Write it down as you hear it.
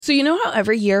So you know how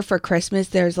every year for Christmas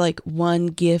there's like one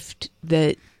gift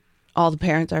that all the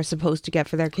parents are supposed to get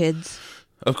for their kids?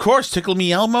 Of course, Tickle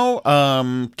Me Elmo,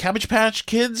 Cabbage Patch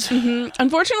Kids. Mm-hmm.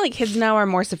 Unfortunately, kids now are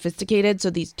more sophisticated,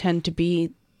 so these tend to be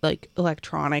like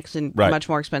electronics and much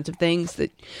more expensive things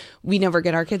that we never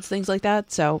get our kids things like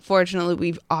that. So fortunately,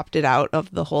 we've opted out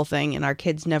of the whole thing, and our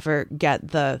kids never get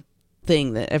the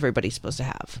thing that everybody's supposed to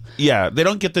have. Yeah, they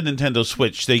don't get the Nintendo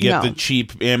Switch. They get the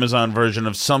cheap Amazon version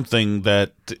of something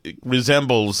that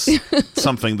resembles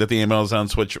something that the Amazon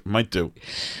Switch might do.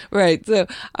 Right. So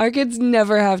our kids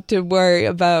never have to worry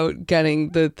about getting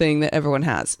the thing that everyone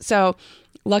has. So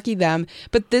lucky them.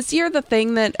 But this year, the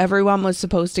thing that everyone was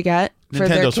supposed to get for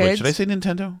their kids... Nintendo Switch. Did I say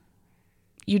Nintendo?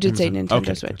 You did say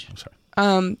Nintendo Switch. I'm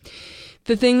sorry.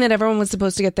 The thing that everyone was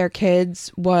supposed to get their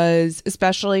kids was,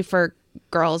 especially for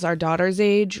girls our daughter's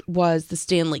age, was the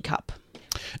Stanley Cup.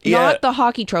 Yeah. Not the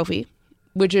hockey trophy,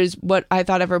 which is what I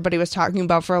thought everybody was talking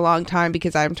about for a long time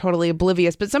because I'm totally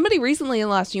oblivious. But somebody recently in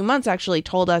the last few months actually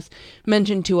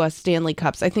mentioned to us Stanley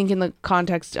Cups, I think in the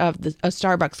context of a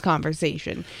Starbucks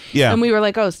conversation. Yeah. And we were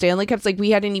like, oh, Stanley Cups, like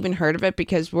we hadn't even heard of it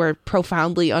because we're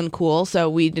profoundly uncool, so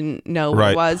we didn't know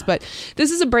what it was. But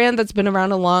this is a brand that's been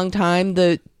around a long time.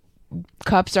 The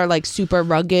cups are like super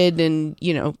rugged and,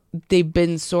 you know, they've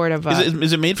been sort of...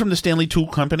 Is it made from the Stanley Tool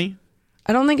Company?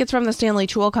 I don't think it's from the Stanley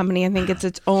Tool Company. I think it's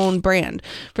its own brand.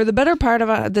 For the better part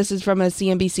of this is from a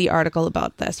CNBC article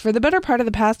about this. For the better part of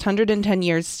the past 110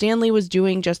 years, Stanley was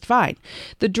doing just fine.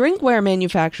 The drinkware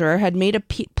manufacturer had made a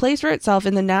place for itself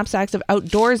in the knapsacks of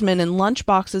outdoorsmen and lunch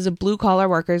boxes of blue-collar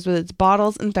workers with its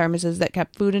bottles and thermoses that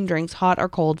kept food and drinks hot or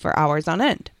cold for hours on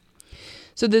end.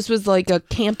 So this was like a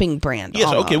camping brand. Yes,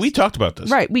 almost. Okay, we talked about this.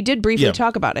 Right, we did briefly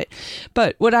talk about it.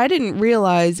 But what I didn't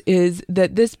realize is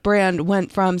that this brand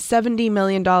went from $70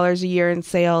 million a year in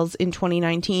sales in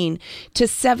 2019 to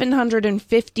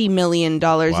 $750 million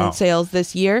in sales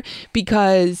this year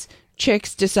because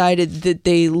chicks decided that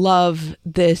they love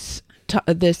this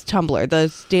tumbler, the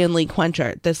Stanley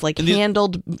Quencher, this like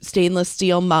handled stainless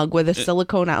steel mug with a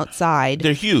silicone outside.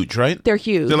 They're huge, right? They're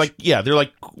huge. They're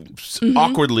like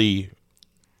awkwardly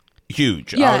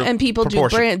huge. Yeah, and people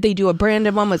they do a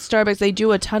branded one with Starbucks. They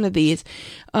do a ton of these.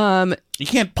 You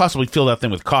can't possibly fill that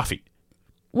thing with coffee.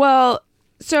 Well,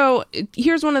 so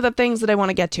here's one of the things that I want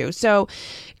to get to. So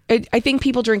I think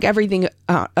people drink everything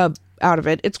out of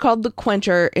it. It's called the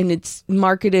Quencher, and it's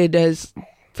marketed as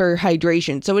for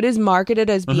hydration. So it is marketed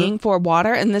as being for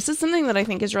water. And this is something that I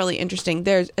think is really interesting.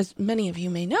 There's, as many of you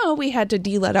may know, we had to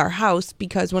de-lead our house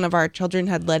because one of our children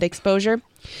had lead exposure.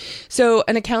 So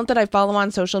an account that I follow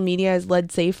on social media is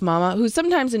Lead Safe Mama, who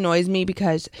sometimes annoys me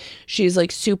because she's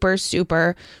like super,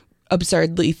 super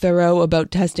absurdly thorough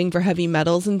about testing for heavy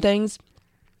metals and things.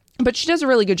 But she does a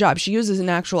really good job. She uses an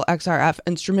actual XRF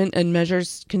instrument and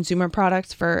measures consumer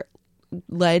products for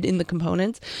lead in the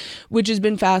components, which has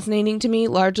been fascinating to me,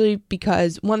 largely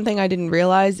because one thing I didn't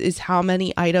realize is how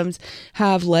many items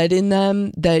have lead in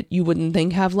them that you wouldn't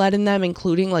think have lead in them,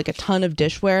 including like a ton of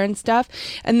dishware and stuff.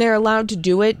 And they're allowed to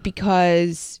do it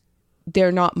because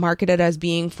they're not marketed as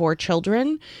being for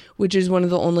children, which is one of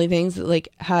the only things that like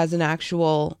has an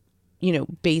actual, you know,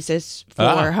 basis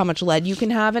for how much lead you can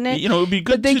have in it. You know, it would be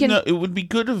good it would be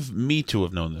good of me to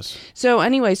have known this. So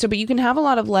anyway, but you can have a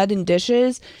lot of lead in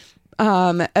dishes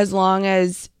as long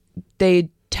as they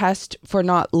test for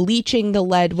not leaching the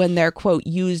lead when they're, quote,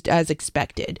 used as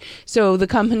expected. So the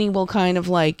company will kind of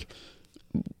like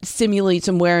simulate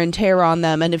some wear and tear on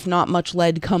them, and if not much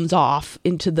lead comes off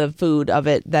into the food of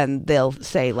it, then they'll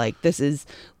say like this is,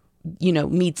 you know,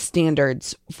 meets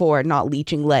standards for not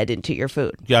leaching lead into your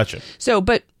food. Gotcha. So,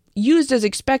 but used as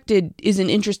expected is an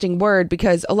interesting word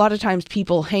because a lot of times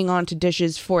people hang on to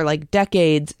dishes for like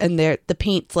decades and the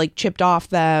paint's like chipped off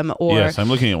them, or yes, I'm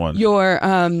looking at one.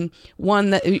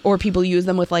 Or people use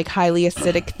them with like highly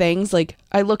acidic things. Like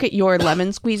I look at your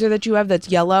lemon squeezer that you have that's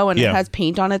yellow and it has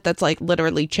paint on it that's like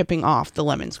literally chipping off the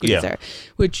lemon squeezer,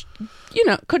 which, you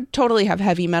know, could totally have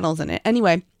heavy metals in it.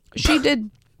 Anyway, she did.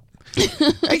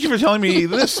 Thank you for telling me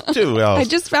this too, Alice. I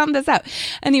just found this out.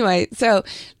 Anyway, so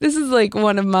this is like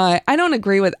one of my... I don't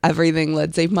agree with everything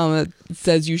Lead Safe Mama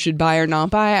says you should buy or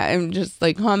not buy. I'm just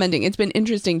like commenting. It's been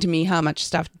interesting to me how much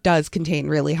stuff does contain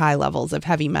really high levels of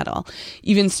heavy metal.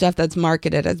 Even stuff that's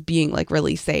marketed as being like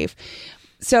really safe.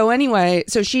 So anyway,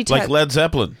 so she... like Led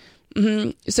Zeppelin.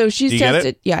 Mm-hmm. So she's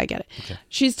tested... Yeah, I get it. Okay.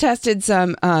 She's tested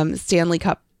some Stanley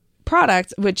Cup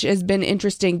products, which has been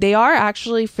interesting. They are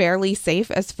actually fairly safe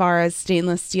as far as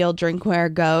stainless steel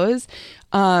drinkware goes.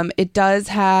 It does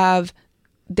have,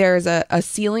 there's a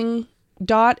sealing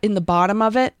dot in the bottom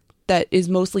of it that is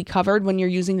mostly covered when you're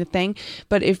using the thing.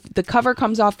 But if the cover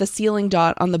comes off the sealing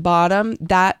dot on the bottom,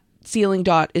 that sealing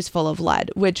dot is full of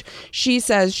lead, which she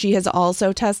says she has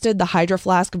also tested the Hydro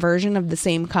Flask version of the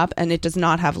same cup, and it does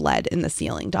not have lead in the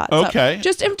sealing dot. Okay. So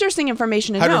just interesting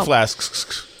information to Hydro know.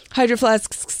 Hydro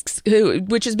Flasks,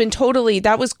 which has been totally,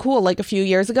 that was cool like a few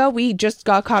years ago. We just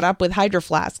got caught up with Hydro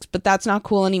Flasks, but that's not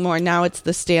cool anymore. Now it's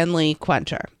the Stanley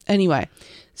Quencher. Anyway,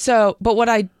 so, but what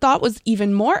I thought was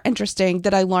even more interesting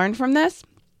that I learned from this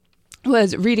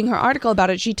was reading her article about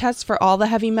it. She tests for all the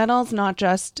heavy metals, not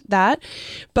just that.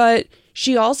 But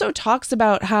she also talks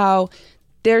about how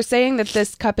they're saying that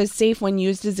this cup is safe when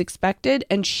used as expected.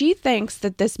 And she thinks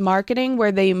that this marketing,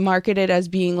 where they market it as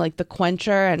being like the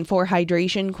quencher and for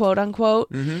hydration, quote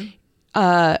unquote,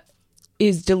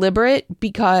 is deliberate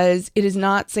because it is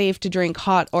not safe to drink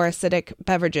hot or acidic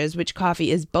beverages, which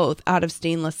coffee is both, out of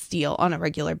stainless steel on a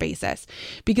regular basis.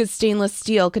 Because stainless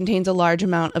steel contains a large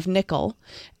amount of nickel,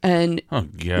 and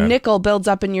nickel builds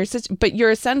up in your system. But you're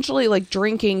essentially like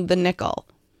drinking the nickel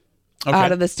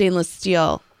out of the stainless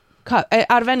steel cup,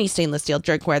 out of any stainless steel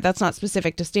drinkware. That's not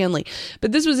specific to Stanley.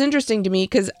 But this was interesting to me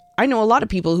because I know a lot of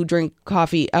people who drink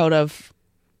coffee out of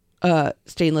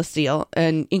stainless steel,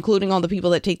 and including all the people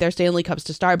that take their Stanley cups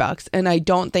to Starbucks, and I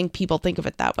don't think people think of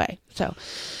it that way. So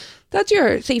that's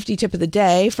your safety tip of the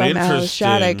day from Alice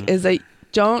Shattuck, is that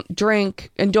don't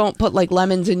drink and don't put like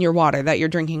lemons in your water that you're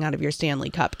drinking out of your Stanley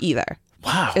cup either.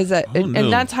 Wow. Is that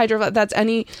and that's that's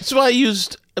any. That's why I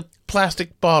used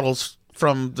plastic bottles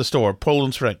from the store,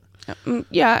 Poland Spring.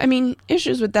 Yeah, I mean,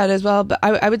 issues with that as well, but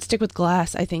I would stick with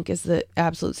glass. I think is the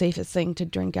absolute safest thing to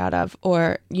drink out of,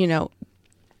 or in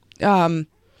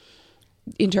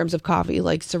terms of coffee,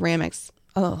 like ceramics.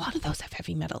 Oh, a lot of those have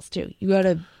heavy metals too. You got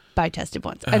to buy tested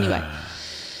ones.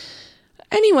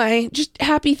 Anyway, just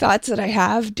happy thoughts that I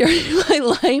have during my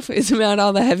life is about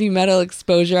all the heavy metal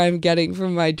exposure I'm getting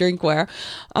from my drinkware.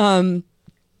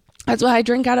 That's why I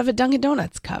drink out of a Dunkin'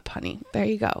 Donuts cup, honey. There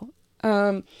you go.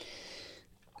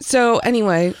 So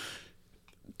anyway,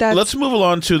 let's move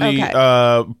along to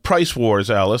the price wars,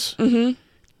 Alice. Mm-hmm.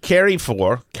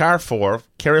 Carrefour.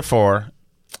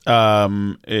 Let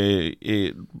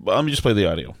me just play the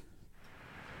audio.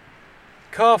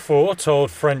 Carrefour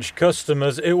told French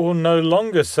customers it will no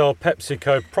longer sell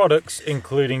PepsiCo products,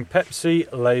 including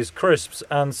Pepsi, Lay's Crisps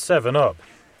and 7-Up.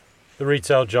 The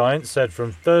retail giant said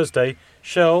from Thursday,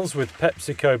 shelves with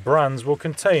PepsiCo brands will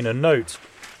contain a note.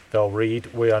 They'll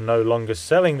read, "We are no longer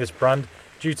selling this brand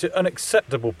due to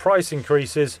unacceptable price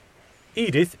increases."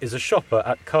 Edith is a shopper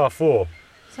at Carrefour.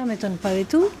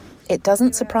 It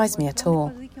doesn't surprise me at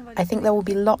all. I think there will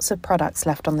be lots of products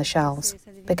left on the shelves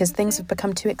because things have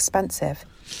become too expensive,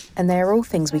 and they are all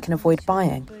things we can avoid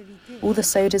buying. All the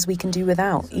sodas we can do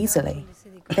without easily.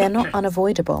 They are not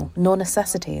unavoidable, nor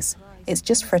necessities. It's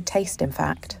just for a taste, in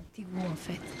fact.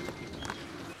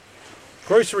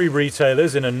 Grocery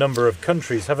retailers in a number of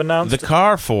countries have announced... The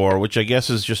Carrefour, which I guess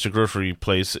is just a grocery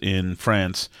place in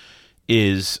France,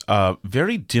 is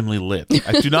very dimly lit.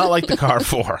 I do not like the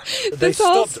Carrefour. This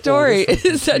whole story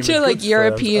is such a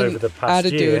European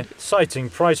attitude. Year, citing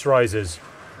price rises.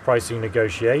 Pricing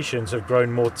negotiations have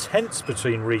grown more tense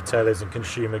between retailers and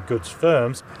consumer goods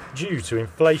firms due to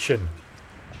inflation.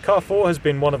 Carrefour has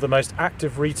been one of the most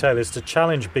active retailers to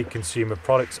challenge big consumer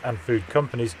products and food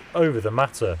companies over the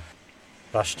matter.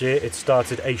 Last year, it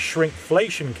started a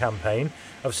shrinkflation campaign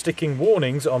of sticking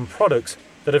warnings on products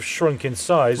that have shrunk in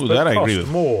size but cost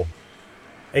more.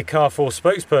 A Carrefour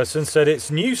spokesperson said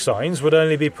its new signs would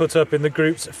only be put up in the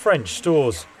group's French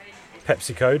stores.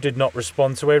 PepsiCo did not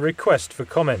respond to a request for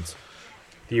comment.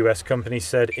 The US company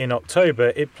said in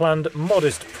October it planned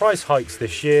modest price hikes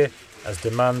this year as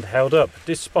demand held up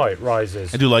despite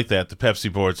rises. I do like that. The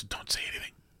Pepsi boards don't say anything.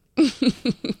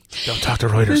 Don't talk to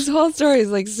Reuters. This whole story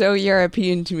is so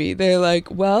European to me. They're like,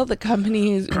 well, the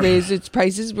company has raised its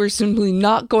prices. We're simply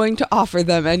not going to offer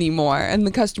them anymore. And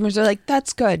the customers are like,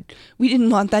 that's good. We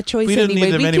didn't want that choice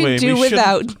anyway. We can do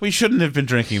without. We shouldn't have been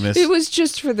drinking this. It was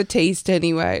just for the taste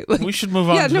anyway. We should move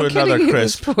on to another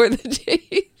crisp. It was for the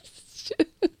taste.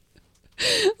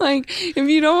 If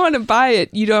you don't want to buy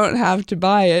it, you don't have to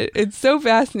buy it. It's so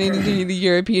fascinating to me, the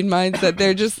European mindset.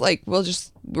 They're just like,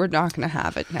 we're not going to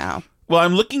have it now. Well,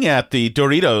 I'm looking at the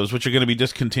Doritos, which are going to be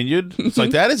discontinued. It's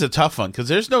like, that is a tough one because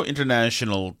there's no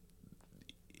international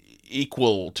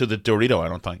equal to the Dorito, I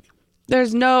don't think.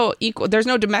 There's no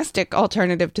domestic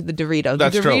alternative to the Dorito.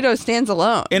 That's the Dorito true. stands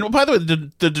alone. And by the way,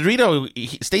 the Dorito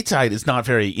stateside is not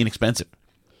very inexpensive.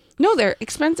 No, they're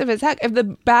expensive as heck. If the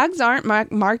bags aren't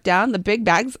marked down, the big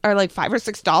bags are like $5 or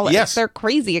 $6. Yes. They're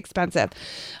crazy expensive.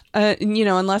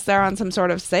 unless they're on some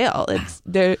sort of sale.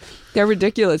 They're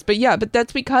ridiculous. But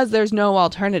that's because there's no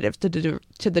alternative to the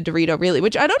Dorito, really,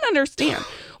 which I don't understand.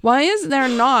 Why is there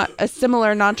not a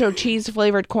similar nacho cheese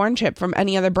flavored corn chip from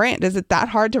any other brand? Is it that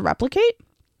hard to replicate?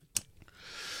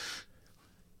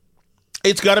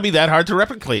 It's got to be that hard to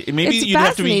replicate. Maybe It's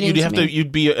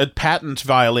you'd be a patent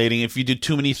violating if you did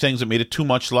too many things that made it too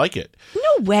much like it.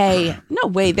 No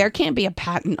way. There can't be a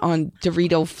patent on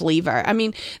Dorito flavor. I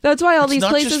mean, that's why all these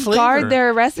places guard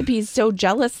their recipes so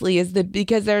jealously,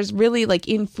 because there's really, like,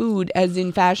 in food as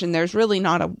in fashion, there's really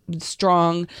not a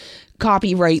strong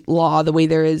copyright law the way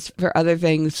there is for other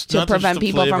things to prevent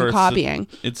people from copying.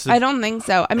 I don't think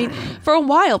so. I mean,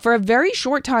 for a very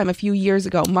short time, a few years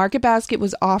ago, Market Basket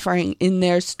was offering in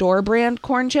their store brand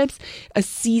corn chips a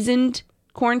seasoned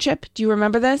corn chip. Do you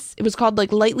remember this? It was called,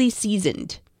 like, lightly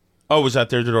seasoned. Oh, was that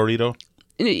their Dorito?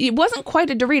 It wasn't quite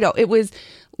a Dorito. It was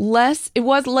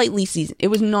lightly seasoned. It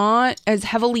was not as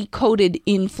heavily coated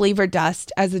in flavor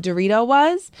dust as a Dorito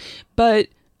was, but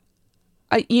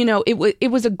it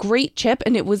was a great chip,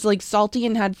 and it was, like, salty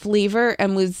and had flavor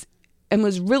and was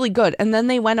really good. And then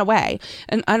they went away,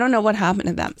 and I don't know what happened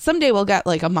to them. Someday we'll get,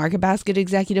 like, a Market Basket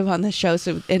executive on the show,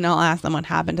 and I'll ask them what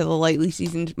happened to the lightly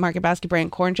seasoned Market Basket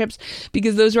brand corn chips,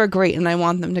 because those were great, and I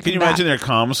want them to come back. Can you imagine their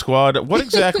comm squad? What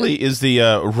exactly is the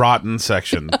rotten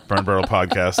section, Burn Barrel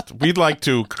Podcast? We'd like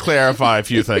to clarify a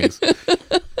few things.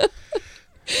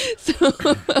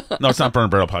 No, it's not Burn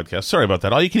Barrel Podcast. Sorry about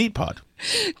that. All you can eat pod.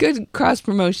 Good cross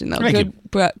promotion though.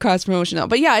 Cross promotion though.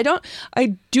 But yeah,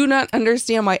 I do not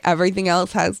understand why everything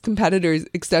else has competitors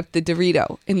except the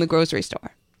Dorito in the grocery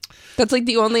store. That's, like,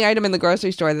 the only item in the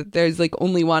grocery store that there's, like,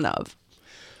 only one of.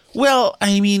 Well,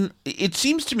 I mean, it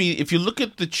seems to me, if you look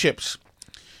at the chips,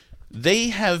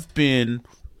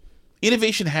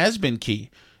 innovation has been key.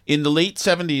 In the late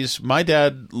 70s, my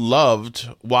dad loved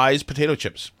Wise potato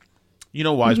chips. You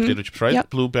know Wise potato chips, right? Yep.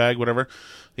 Blue bag, whatever.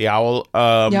 The owl.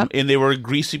 Yep. And they were a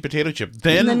greasy potato chip.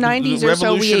 Then in the 90s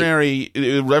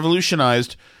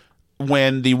revolutionized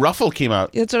when the Ruffle came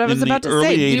out. That's what I was about to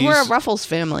say. 80s, we were a Ruffles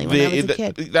family when I was a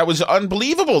kid. That was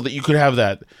unbelievable that you could have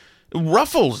that.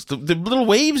 Ruffles, the little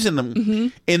waves in them. Mm-hmm.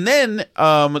 And then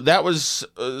that was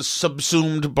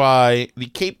subsumed by the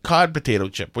Cape Cod potato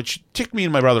chip, which ticked me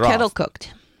and my brother off. Kettle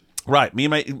cooked. Right. Me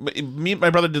and my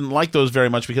brother didn't like those very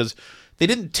much because they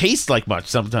didn't taste like much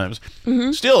sometimes.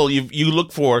 Mm-hmm. Still, you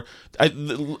look for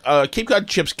Cape Cod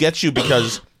chips gets you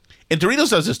because, and Doritos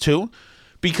does this too,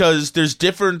 because there's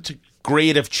different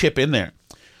grade of chip in there.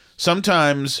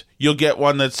 Sometimes you'll get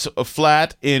one that's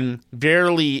flat and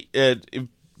barely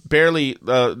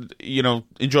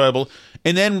enjoyable,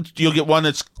 and then you'll get one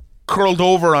that's curled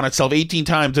over on itself 18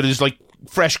 times that is like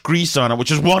fresh grease on it,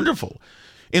 which is wonderful.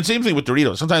 And same thing with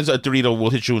Doritos. Sometimes a Dorito will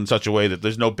hit you in such a way that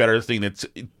there's no better thing that's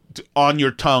on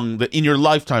your tongue that in your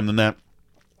lifetime than that.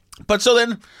 But so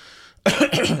then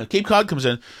Cape Cod comes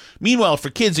in. Meanwhile, for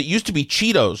kids, it used to be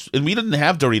Cheetos, and we didn't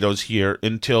have Doritos here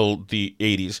until the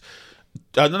 80s.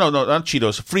 No, not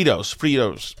Cheetos.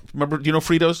 Fritos. Remember, do you know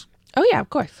Fritos? Oh, yeah, of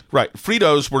course. Right.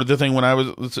 Fritos were the thing when I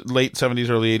was late 70s,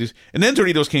 early 80s. And then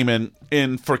Doritos came in,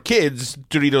 and for kids,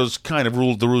 Doritos kind of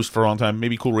ruled the roost for a long time.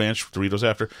 Maybe Cool Ranch Doritos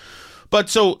after. But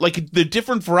so, like, the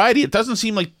different variety, it doesn't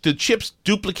seem like the chips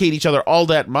duplicate each other all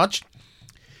that much.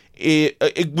 With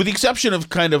the exception of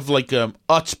kind of like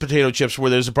Utz potato chips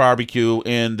where there's a barbecue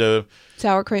and...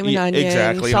 sour cream and onion,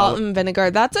 exactly, salt and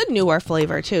vinegar. That's a newer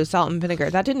flavor, too, salt and vinegar.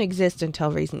 That didn't exist until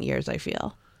recent years, I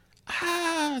feel.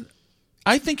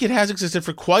 I think it has existed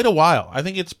for quite a while. I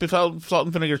think salt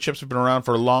and vinegar chips have been around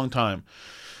for a long time.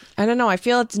 I don't know. I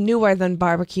feel it's newer than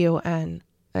barbecue and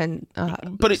sour cream and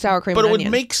onion. But it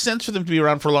would make sense for them to be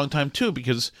around for a long time, too,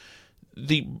 because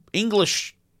the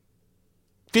English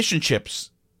fish and chips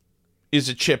is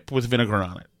a chip with vinegar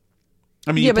on it.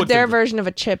 I mean, yeah, but their version of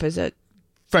a chip is a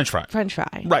French fry. French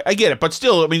fry. Right, I get it. But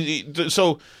still, I mean,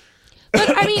 so...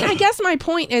 But, I mean, I guess my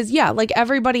point is, yeah, like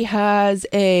everybody has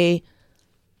a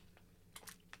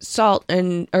salt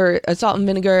and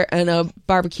vinegar and a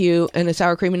barbecue and a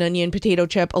sour cream and onion potato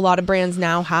chip. A lot of brands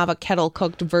now have a kettle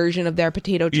cooked version of their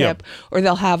potato chip, or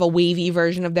they'll have a wavy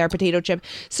version of their potato chip.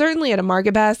 Certainly at a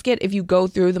Market Basket, if you go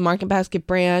through the Market Basket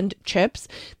brand chips,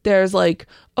 there's like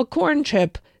a corn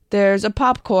chip, there's a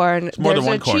popcorn, there's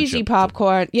a cheesy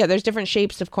popcorn. Yeah, there's different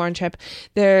shapes of corn chip.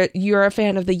 You're a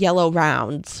fan of the yellow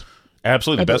rounds.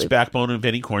 Absolutely, the best backbone of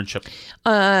any corn chip.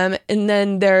 And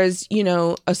then there's,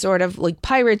 a sort of like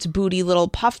pirate's booty little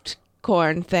puffed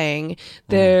corn thing.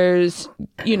 There's,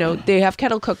 they have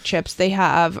kettle cooked chips. They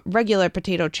have regular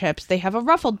potato chips. They have a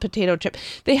ruffled potato chip.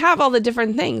 They have all the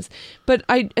different things.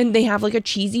 And they have like a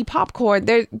cheesy popcorn.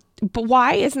 but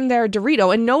why isn't there a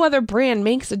Dorito? And no other brand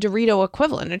makes a Dorito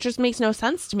equivalent. It just makes no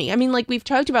sense to me. I mean, like we've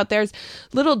talked about, there's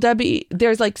Little Debbie,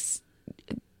 there's like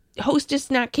Hostess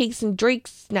snack cakes and Drake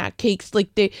snack cakes.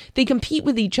 Like they compete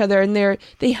with each other, and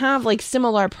they have like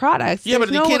similar products. Yeah, There's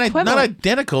but you can't not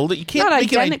identical. You can't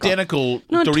make an identical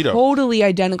not Dorito. Totally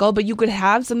identical, but you could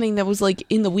have something that was like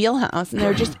in the wheelhouse, and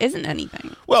there just isn't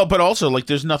anything. Well, but also like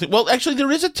there's nothing. Well, actually,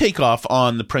 there is a takeoff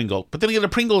on the Pringle, but then again, the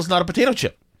Pringle is not a potato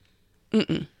chip.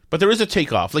 Mm-mm. But there is a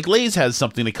takeoff. Like Lay's has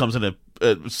something that comes in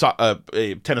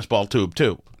a tennis ball tube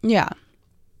too. Yeah.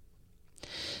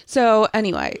 So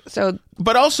anyway,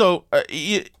 but also,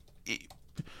 like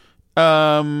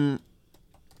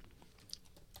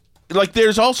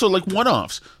there's also like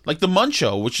one-offs, like the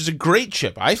Muncho, which is a great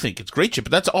chip. I think it's a great chip,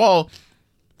 but that's all.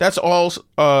 That's all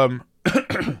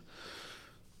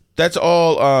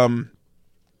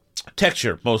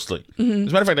texture mostly. Mm-hmm. As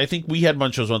a matter of fact, I think we had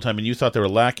Munchos one time, and you thought they were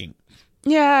lacking.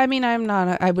 yeah, I mean,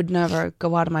 I would never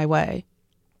go out of my way,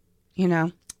 you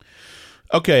know.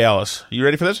 Okay, Alice, you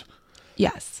ready for this?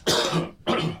 Yes.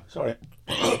 Sorry.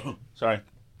 Sorry.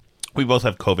 We both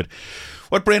have COVID.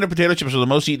 What brand of potato chips are the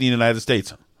most eaten in the United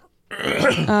States?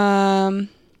 I'm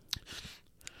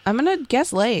gonna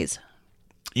guess Lay's.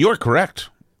 You are correct.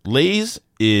 Lay's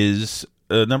is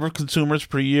number of consumers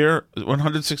per year,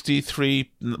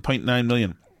 163.9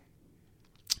 million.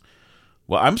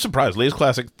 Well, I'm surprised. Lay's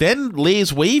Classic. Then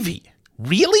Lay's Wavy.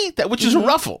 Really? Which is a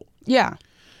Ruffle. Yeah.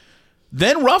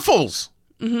 Then Ruffles.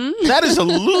 Mm-hmm. That is a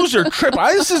loser trip.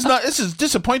 This is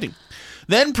disappointing.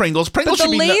 Then Pringles. Pringles But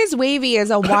should the be Lay's Wavy is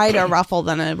a wider ruffle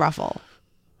than a ruffle.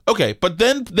 Okay, but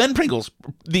then Pringles.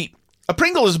 A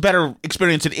Pringle is a better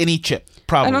experience than any chip,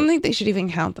 probably. I don't think they should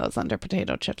even count those under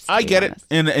potato chips. I get it,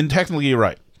 and technically you're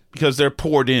right, because they're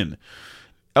poured in.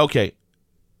 Okay.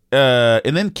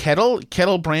 And then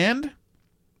Kettle brand.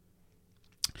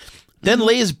 Then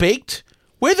Lay's Baked.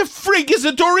 Where the frig is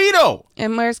the Dorito?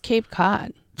 And where's Cape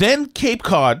Cod? Then Cape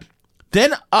Cod.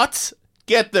 Then Utz.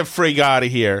 Get the frig out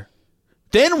of here.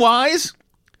 Then Wise.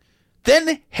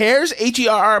 Then Hares,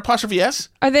 HERR''S.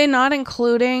 Are they not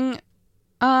including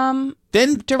then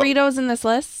Doritos in this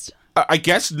list? I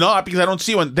guess not, because I don't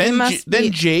see one. Then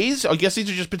be. Jay's. I guess these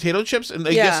are just potato chips, and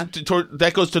I Yeah. guess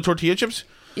that goes to tortilla chips.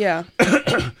 Yeah.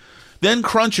 Then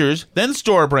Crunchers. Then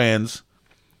store brands.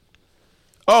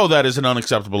 Oh, that is an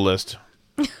unacceptable list.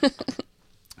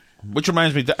 Which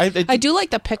reminds me, I do like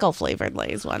the pickle flavored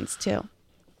Lay's ones too.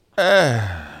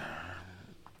 I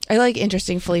like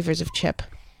interesting flavors of chip.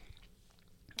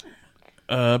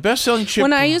 Best-selling chip.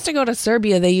 When I used to go to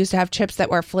Serbia, they used to have chips that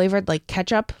were flavored like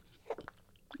ketchup,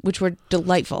 which were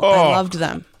delightful. I loved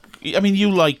them. I mean,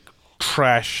 you like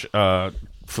trash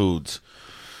foods.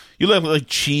 You like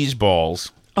cheese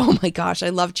balls. Oh my gosh, I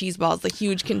love cheese balls. The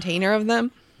huge container of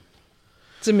them.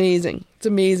 It's amazing. It's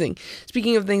amazing.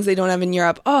 Speaking of things they don't have in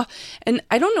Europe. Oh, and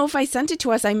I don't know if I sent it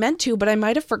to us. I meant to, but I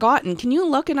might have forgotten. Can you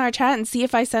look in our chat and see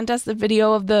if I sent us the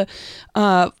video of the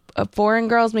foreign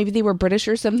girls? Maybe they were British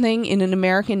or something in an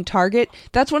American Target.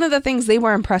 That's one of the things they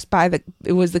were impressed by.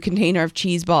 It was the container of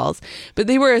cheese balls. But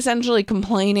they were essentially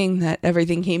complaining that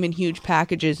everything came in huge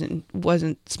packages and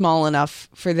wasn't small enough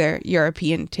for their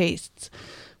European tastes.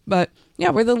 But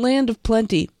yeah, we're the land of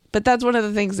plenty. But that's one of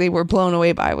the things they were blown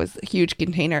away by, was the huge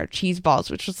container of cheese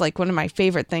balls, which was like one of my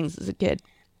favorite things as a kid.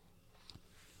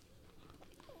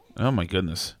 Oh my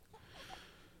goodness.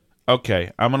 Okay,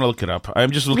 I'm gonna look it up.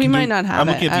 I'm just looking. We might not have I'm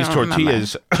looking it. at these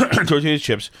tortillas, tortilla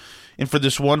chips, and for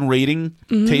this one rating,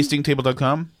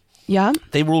 tastingtable.com. Yeah.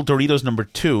 They ruled Doritos number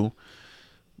 2.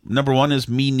 Number 1 is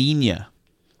Mi Niña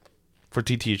for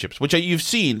tortilla chips, which you've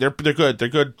seen. They're good. They're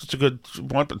good. It's a good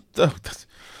one. But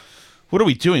what are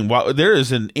we doing? Wow, there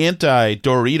is an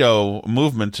anti-Dorito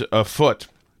movement afoot.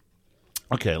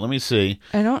 Okay, let me see.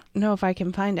 I don't know if I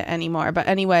can find it anymore. But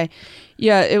anyway,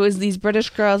 yeah, it was these British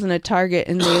girls in a Target,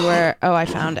 and they were, I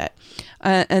found it.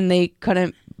 And they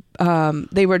couldn't,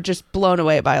 they were just blown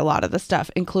away by a lot of the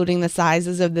stuff, including the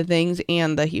sizes of the things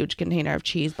and the huge container of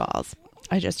cheese balls.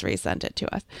 I just resent it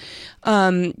to us.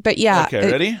 But yeah. Okay,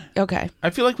 ready? Okay. I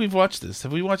feel like we've watched this.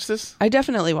 Have we watched this? I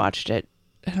definitely watched it.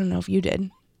 I don't know if you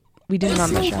did. We did it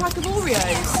on the show. Pack of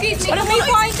Oreos. Excuse me, I don't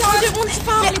want to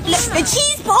family. The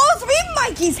cheese balls are in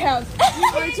Mikey's house.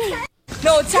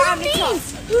 No, time to come.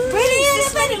 Really?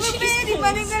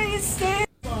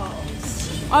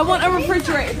 I want a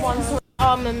refrigerated one.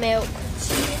 Almond milk.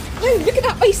 Oh, look at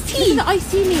that iced tea. Look at the ice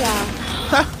tea, Mia.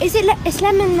 Is it? It's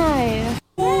lemon though.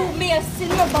 Oh, Mia,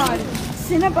 Cinnabon.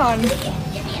 Cinnabon.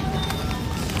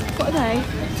 What are they?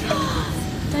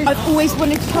 I've always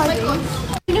wanted to try these.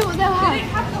 You know what they'll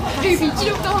have? Ruby, do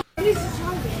you know what they'll have?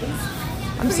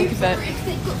 I'm sick of it.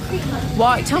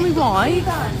 Why? Tell me why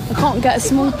I can't get a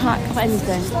small pack of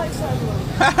anything.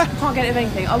 I can't get it of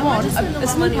anything. I want a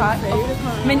small pack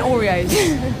of mint Oreos,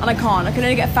 and I can't. I can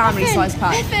only get a family size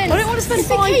pack. I don't want to spend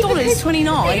 $5.29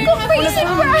 on a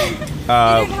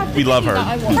family. We love her.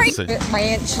 Ranch.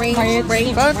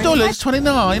 $5.29.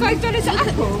 $5 an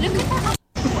apple. Look at that.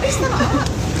 What is that?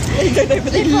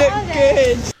 They look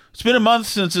good. It's been a month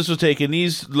since this was taken.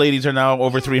 These ladies are now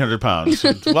over 300 pounds.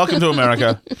 Welcome to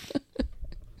America.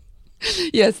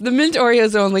 Yes, the mint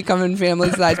Oreos only come in family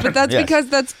size, but that's Yes. because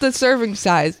that's the serving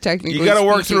size, technically. You got to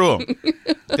work through them.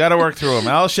 Got to work through them.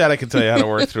 Al Shattuck can tell you how to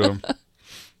work through them.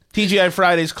 TGI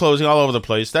Fridays closing all over the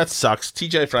place. That sucks.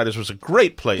 TGI Fridays was a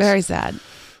great place. Very sad.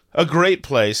 A great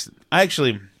place. I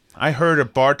heard a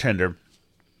bartender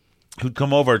who'd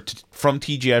come over from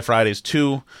TGI Fridays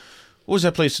to, what was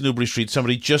that place in Newbury Street?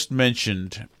 Somebody just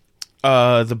mentioned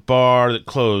the bar that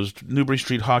closed. Newbury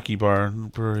Street Hockey Bar.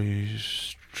 Newbury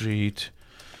Street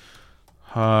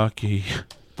Hockey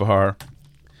Bar.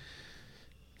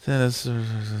 That is...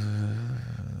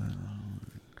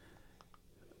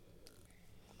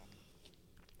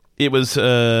 It was,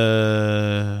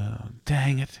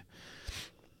 dang it.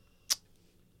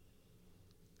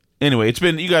 Anyway, it's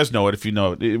been, you guys know it if you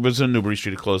know it. It was in Newbury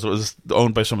Street. It closed. It was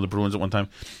owned by some of the Bruins at one time.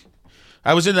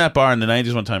 I was in that bar in the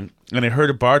 90s one time, and I heard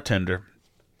a bartender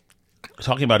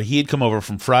talking about he had come over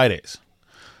from Fridays.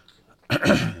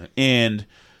 And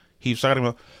he was talking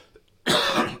about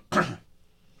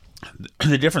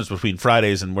the difference between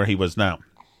Fridays and where he was now.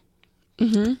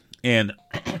 Mm-hmm. And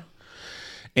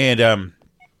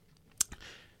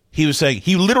he was saying,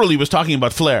 he literally was talking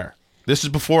about Flair. This is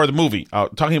before the movie.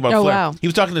 Talking about Flair. Wow. He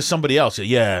was talking to somebody else.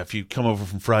 Yeah, if you come over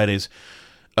from Fridays,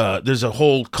 there's a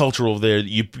whole culture over there that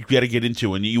you got to get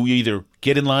into, and you either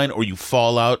get in line or you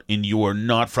fall out, and you are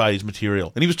not Friday's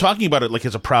material. And he was talking about it like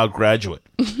as a proud graduate.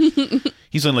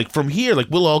 He's saying, like, from here, like,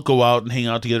 we'll all go out and hang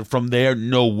out together. From there,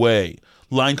 no way.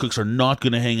 Line cooks are not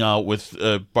going to hang out with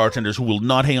bartenders who will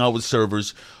not hang out with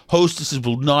servers. Hostesses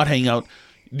will not hang out.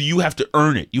 You have to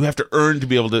earn it. You have to earn to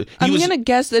be able to... I'm going to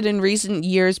guess that in recent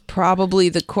years, probably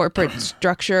the corporate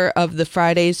structure of the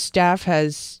Fridays staff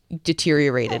has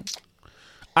deteriorated.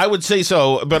 I would say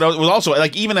so, but it was also,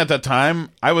 like, even at that time,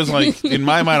 I was like, in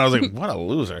my mind, I was like, what a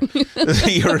loser.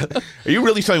 Are you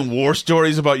really telling war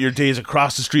stories about your days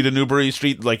across the street of Newbury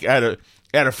Street, like, at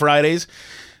a Fridays?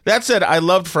 That said, I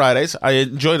loved Fridays. I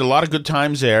enjoyed a lot of good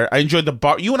times there. I enjoyed the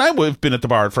bar. You and I would have been at the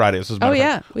bar at Fridays. As a matter of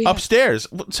fact. We have. Upstairs.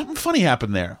 Something funny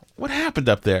happened there. What happened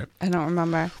up there? I don't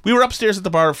remember. We were upstairs at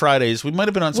the bar at Fridays. We might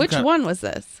have been on some Which one was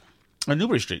this? On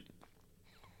Newbury Street.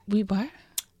 We were?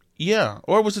 Yeah.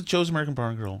 Or was it Joe's American Bar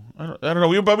and Grill? I don't know.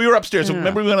 We were upstairs. So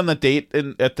remember we went on that date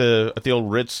at the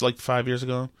old Ritz like 5 years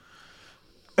ago?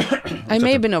 I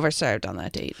may have been overserved on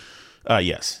that date.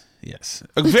 Yes. Yes.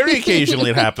 Very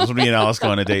occasionally it happens when me and Alice go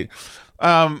on a date.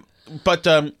 But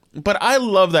I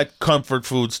love that comfort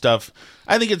food stuff.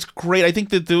 I think it's great. I think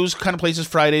that those kind of places,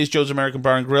 Fridays, Joe's American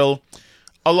Bar and Grill,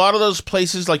 a lot of those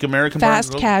places like American Bar and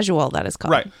Fast Grill. casual, that is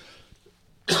called. Right.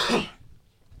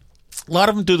 A lot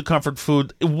of them do the comfort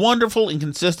food. Wonderful and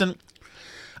consistent.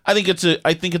 I think it's a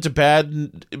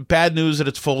bad news that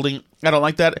it's folding. I don't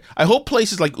like that. I hope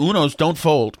places like Uno's don't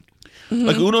fold. Mm-hmm.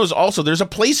 Like Uno's also, there's a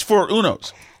place for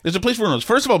Uno's. There's a place for Uno's.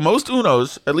 First of all, most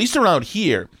Uno's, at least around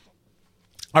here,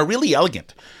 are really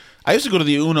elegant. I used to go to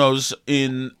the Uno's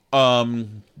in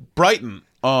Brighton.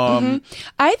 I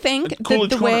think that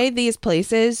the way these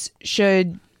places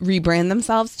should rebrand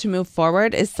themselves to move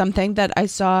forward is something that I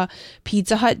saw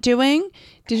Pizza Hut doing.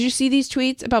 Did you see these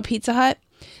tweets about Pizza Hut?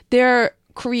 They're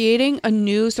creating a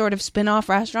new sort of spin-off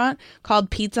restaurant called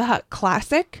Pizza Hut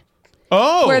Classic.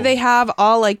 Oh. Where they have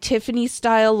all like Tiffany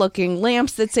style looking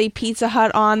lamps that say Pizza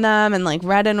Hut on them and like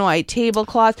red and white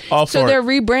tablecloths. So they're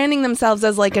rebranding themselves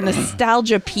as like a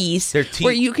nostalgia piece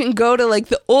where you can go to like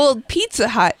the old Pizza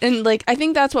Hut. And like, I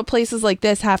think that's what places like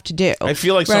this have to do. I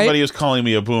feel like somebody is calling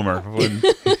me a boomer.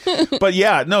 But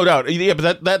yeah, no doubt. Yeah,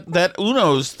 but that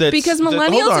Uno's that's... Because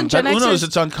millennials and Gen Xers... That Uno's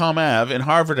that's on Com Ave and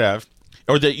Harvard Ave,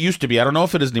 or that used to be, I don't know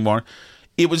if it is anymore.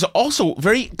 It was also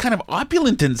very kind of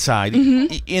opulent inside,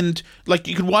 and like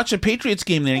you could watch a Patriots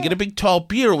game there and get a big tall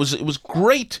beer. It was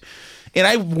great, and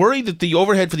I worry that the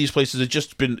overhead for these places has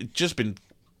just been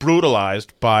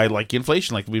brutalized by like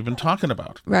inflation, like we've been talking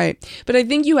about. Right, but I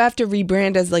think you have to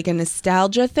rebrand as like a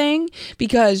nostalgia thing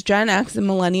because Gen X and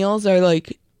millennials are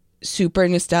like super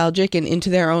nostalgic and into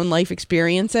their own life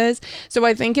experiences. So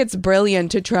I think it's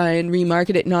brilliant to try and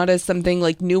remarket it not as something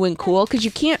like new and cool, because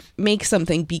you can't make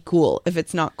something be cool if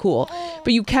it's not cool.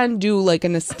 But you can do like a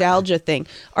nostalgia thing.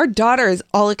 Our daughter is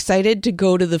all excited to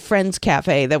go to the Friends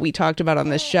Cafe that we talked about on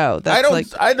this show.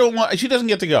 I don't want. She doesn't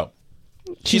get to go.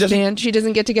 She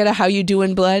doesn't get to get a How You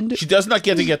Doing blend. She does not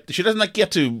get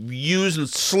to use and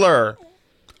slur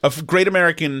a great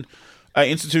American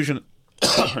institution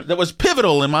that was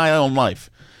pivotal in my own life.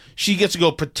 She gets to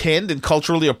go pretend and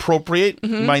culturally appropriate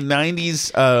my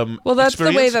 90s well, that's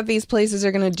experience. the way that these places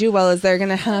are going to do well, is they're going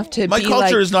to have to my be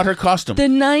culture like is not her costume. the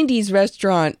 90s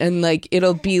restaurant, and like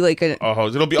it'll be like a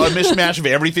it'll be a mishmash of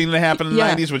everything that happened in the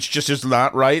Yeah. 90s, which just is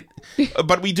not right.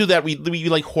 But we do that. We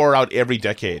like whore out every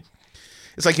decade.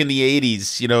 It's like in the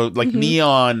 80s, like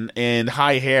neon and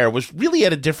high hair was really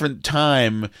at a different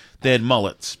time than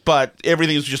mullets, but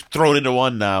everything's just thrown into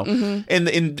one now. And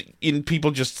in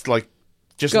people just go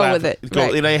laugh. with it.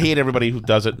 Right. And I hate everybody who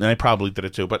does it, and I probably did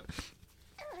it too. But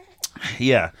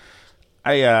yeah,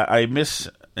 I miss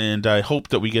and I hope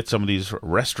that we get some of these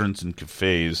restaurants and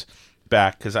cafes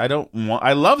back, because I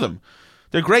love them.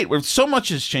 They're great. So much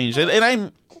has changed, and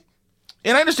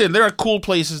I understand there are cool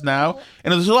places now,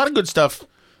 and there's a lot of good stuff.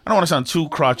 I don't want to sound too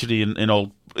crotchety and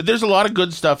old. There's a lot of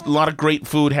good stuff, a lot of great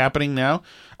food happening now.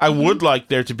 I would like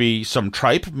there to be some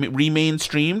tripe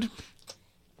re-mainstreamed,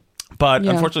 but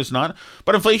unfortunately it's not.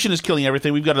 But inflation is killing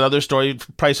everything. We've got another story.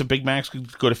 Price of Big Macs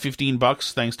could go to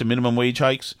 $15 thanks to minimum wage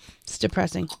hikes. It's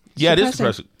depressing. It is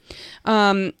depressing.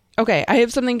 Okay, I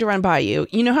have something to run by you.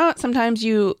 You know how sometimes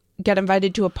you get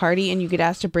invited to a party and you get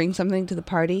asked to bring something to the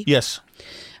party? Yes.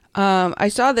 I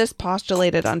saw this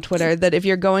postulated on Twitter that if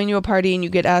you're going to a party and you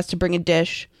get asked to bring a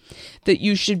dish, that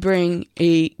you should bring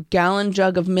a gallon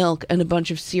jug of milk and a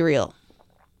bunch of cereal.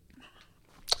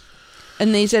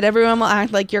 And they said everyone will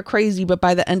act like you're crazy, but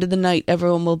by the end of the night,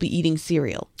 everyone will be eating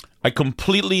cereal. I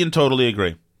completely and totally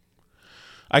agree.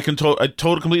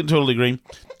 Completely and totally agree.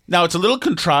 Now, it's a little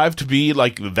contrived to be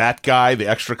like that guy, the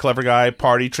extra clever guy,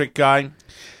 party trick guy.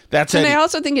 That's And I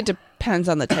also think it depends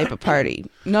on the type of party.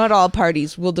 Not all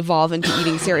parties will devolve into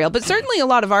eating cereal, but certainly a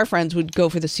lot of our friends would go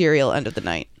for the cereal end of the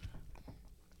night.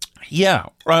 Yeah.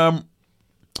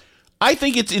 I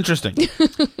think it's interesting.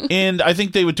 And I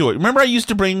think they would do it. Remember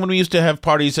when we used to have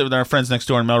parties with our friends next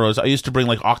door in Melrose, I used to bring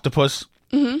like octopus.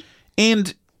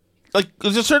 And like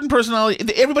there's a certain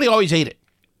personality. Everybody always ate it.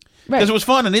 Because it was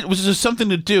fun and it was just something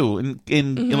to do and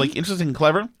like interesting and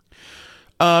clever.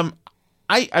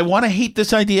 I want to hate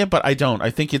this idea, but I don't. I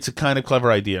think it's a kind of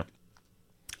clever idea.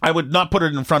 I would not put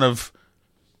it in front of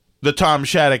the Tom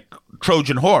Shattuck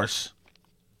Trojan horse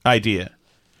idea,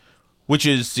 which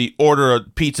is the order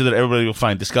of pizza that everybody will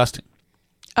find disgusting.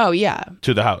 Oh, yeah.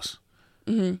 To the house.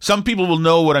 Some people will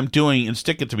know what I'm doing and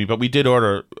stick it to me, but I did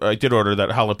order that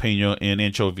jalapeno and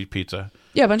anchovy pizza.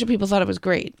 Yeah, a bunch of people thought it was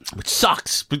great. Which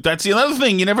sucks. But that's the other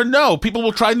thing. You never know. People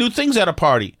will try new things at a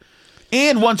party.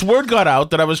 And once word got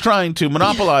out that I was trying to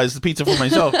monopolize the pizza for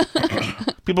myself,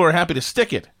 people were happy to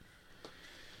stick it.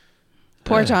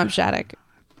 Poor Tom Shattuck.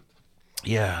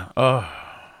 Yeah. Oh.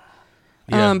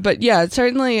 Yeah. But yeah,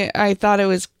 certainly I thought it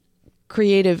was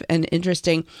creative and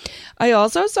interesting. I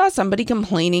also saw somebody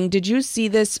complaining. Did you see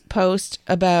this post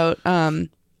about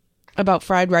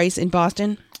fried rice in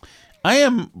Boston? I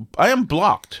am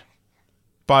blocked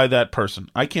by that person.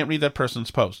 I can't read that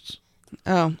person's posts.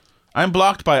 Oh. I'm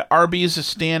blocked by Arby's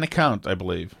Stan account, I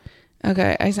believe.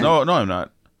 Okay. No, I'm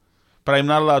not. But I'm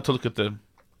not allowed to look at the...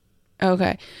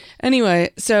 Okay.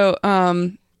 Anyway, so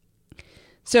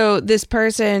this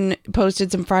person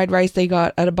posted some fried rice they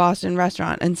got at a Boston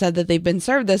restaurant and said that they've been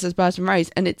served this as Boston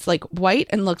rice, and it's like white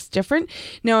and looks different.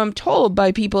 Now, I'm told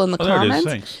by people in the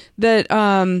comments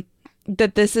that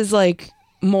this is like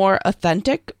more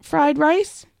authentic fried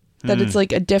rice. That it's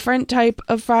like a different type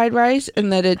of fried rice,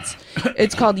 and that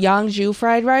it's called Yangzhou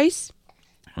fried rice.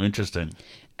 Interesting.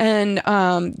 And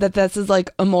that this is like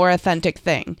a more authentic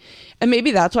thing. And maybe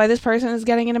that's why this person is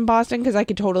getting it in Boston, because I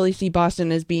could totally see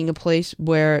Boston as being a place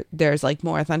where there's like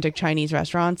more authentic Chinese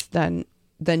restaurants than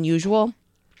usual.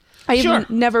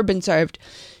 I've never been served.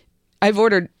 I've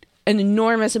ordered an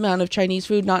enormous amount of Chinese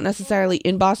food, not necessarily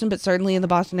in Boston, but certainly in the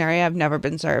Boston area. I've never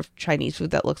been served Chinese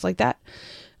food that looks like that.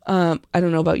 I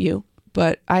don't know about you,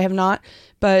 but I have not.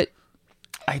 But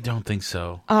I don't think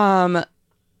so.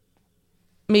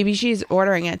 Maybe she's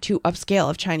ordering it too upscale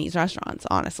of Chinese restaurants,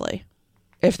 honestly.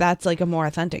 If that's like a more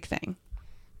authentic thing.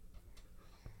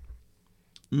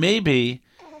 Maybe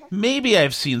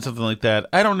I've seen something like that.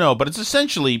 I don't know, but it's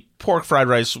essentially pork fried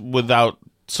rice without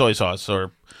soy sauce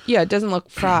or... Yeah, it doesn't look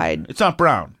fried. It's not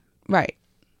brown. Right.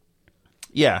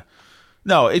 Yeah.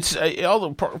 No, it's all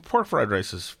the pork fried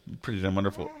rice is pretty damn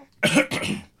wonderful.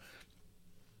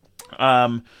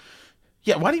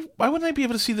 Yeah, why wouldn't I be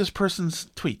able to see this person's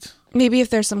tweets? Maybe if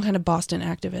there's some kind of Boston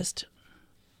activist.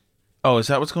 Oh, is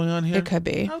that what's going on here? It could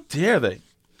be. How dare they?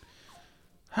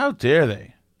 How dare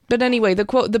they? But anyway, the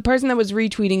person that was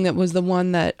retweeting that was the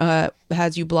one that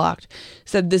has you blocked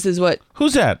said this is what...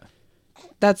 Who's that?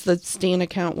 That's the Stan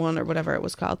account one or whatever it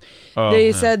was called. Oh,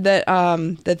 they said that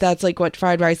that's like what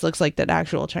fried rice looks like that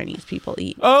actual Chinese people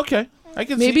eat. Oh, okay. I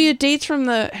can Maybe see. it dates from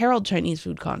the Herald Chinese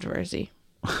food controversy.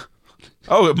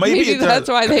 Oh, maybe that's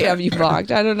why they have you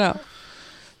blocked. I don't know.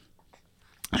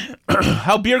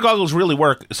 How beer goggles really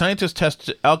work. Scientists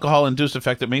test alcohol-induced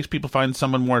effect that makes people find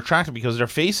someone more attractive because their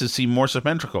faces seem more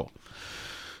symmetrical.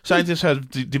 Scientists have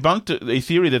debunked a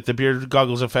theory that the beer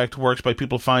goggles effect works by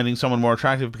people finding someone more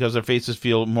attractive because their faces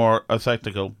feel more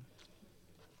symmetrical.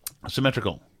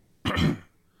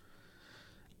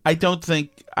 I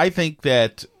think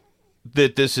that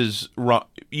this is wrong.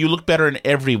 You look better in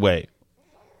every way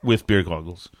with beer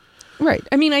goggles. Right.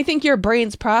 I mean, I think your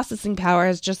brain's processing power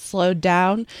has just slowed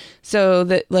down so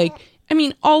that,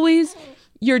 always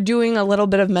you're doing a little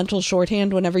bit of mental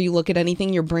shorthand whenever you look at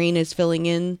anything. Your brain is filling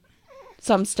in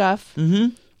some stuff,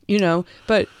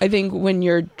 but I think when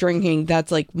you're drinking,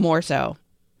 that's like more so,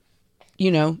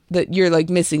 that you're like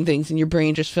missing things and your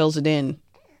brain just fills it in.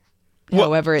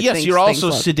 However it thinks you're also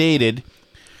look. sedated.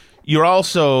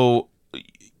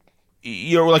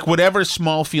 You're like whatever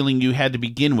small feeling you had to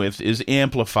begin with is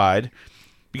amplified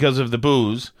because of the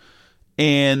booze.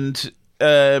 And,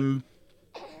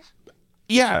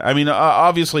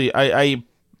 obviously I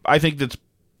think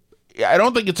I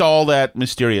don't think it's all that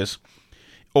mysterious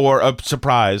or a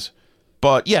surprise,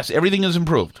 but yes, everything is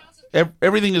improved.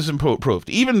 Everything is improved.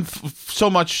 Even so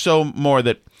much so more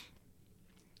that,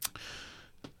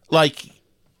 like,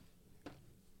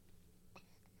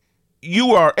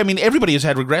 everybody has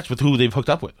had regrets with who they've hooked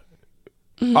up with,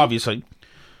 obviously,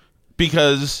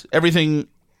 because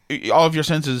all of your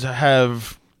senses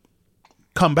have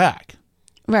come back.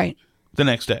 Right. The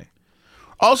next day.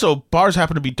 Also, bars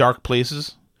happen to be dark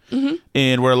places.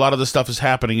 And where a lot of the stuff is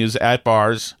happening is at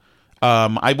bars.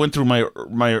 I went through my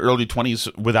early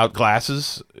 20s without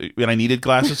glasses, and I needed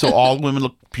glasses, so all women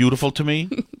look beautiful to me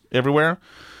everywhere.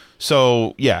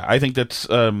 So, yeah, I think that's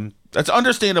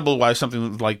understandable why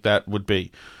something like that would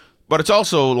be. But it's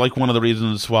also like one of the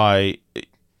reasons why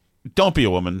don't be a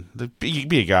woman,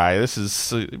 be a guy. This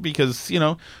is because,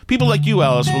 people like you,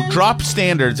 Alice, will drop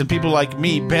standards and people like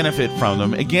me benefit from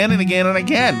them again and again and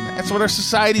again. That's what our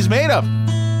society's made of.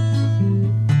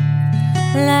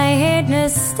 Well, I hate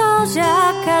nostalgia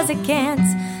 'cause I can't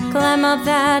climb up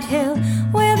that hill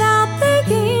without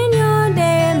thinking your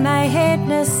name. I hate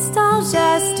nostalgia,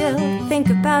 I still think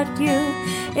about you.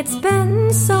 It's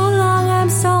been so long, I'm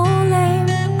so lame.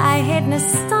 I hate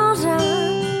nostalgia.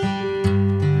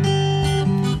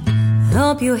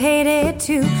 Hope you hate it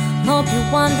too. Hope you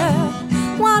wonder,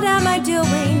 what am I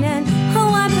doing and who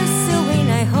I'm pursuing?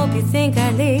 I hope you think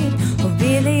I lead a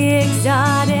really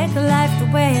exotic life the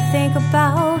way I think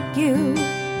about you.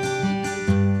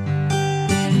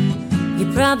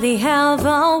 You probably have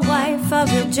a wife, a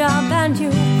real job, and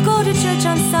you go to church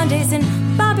on Sundays and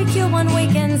barbecue on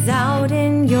weekends out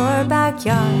in your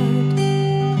backyard.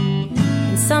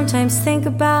 And sometimes think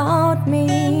about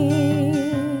me.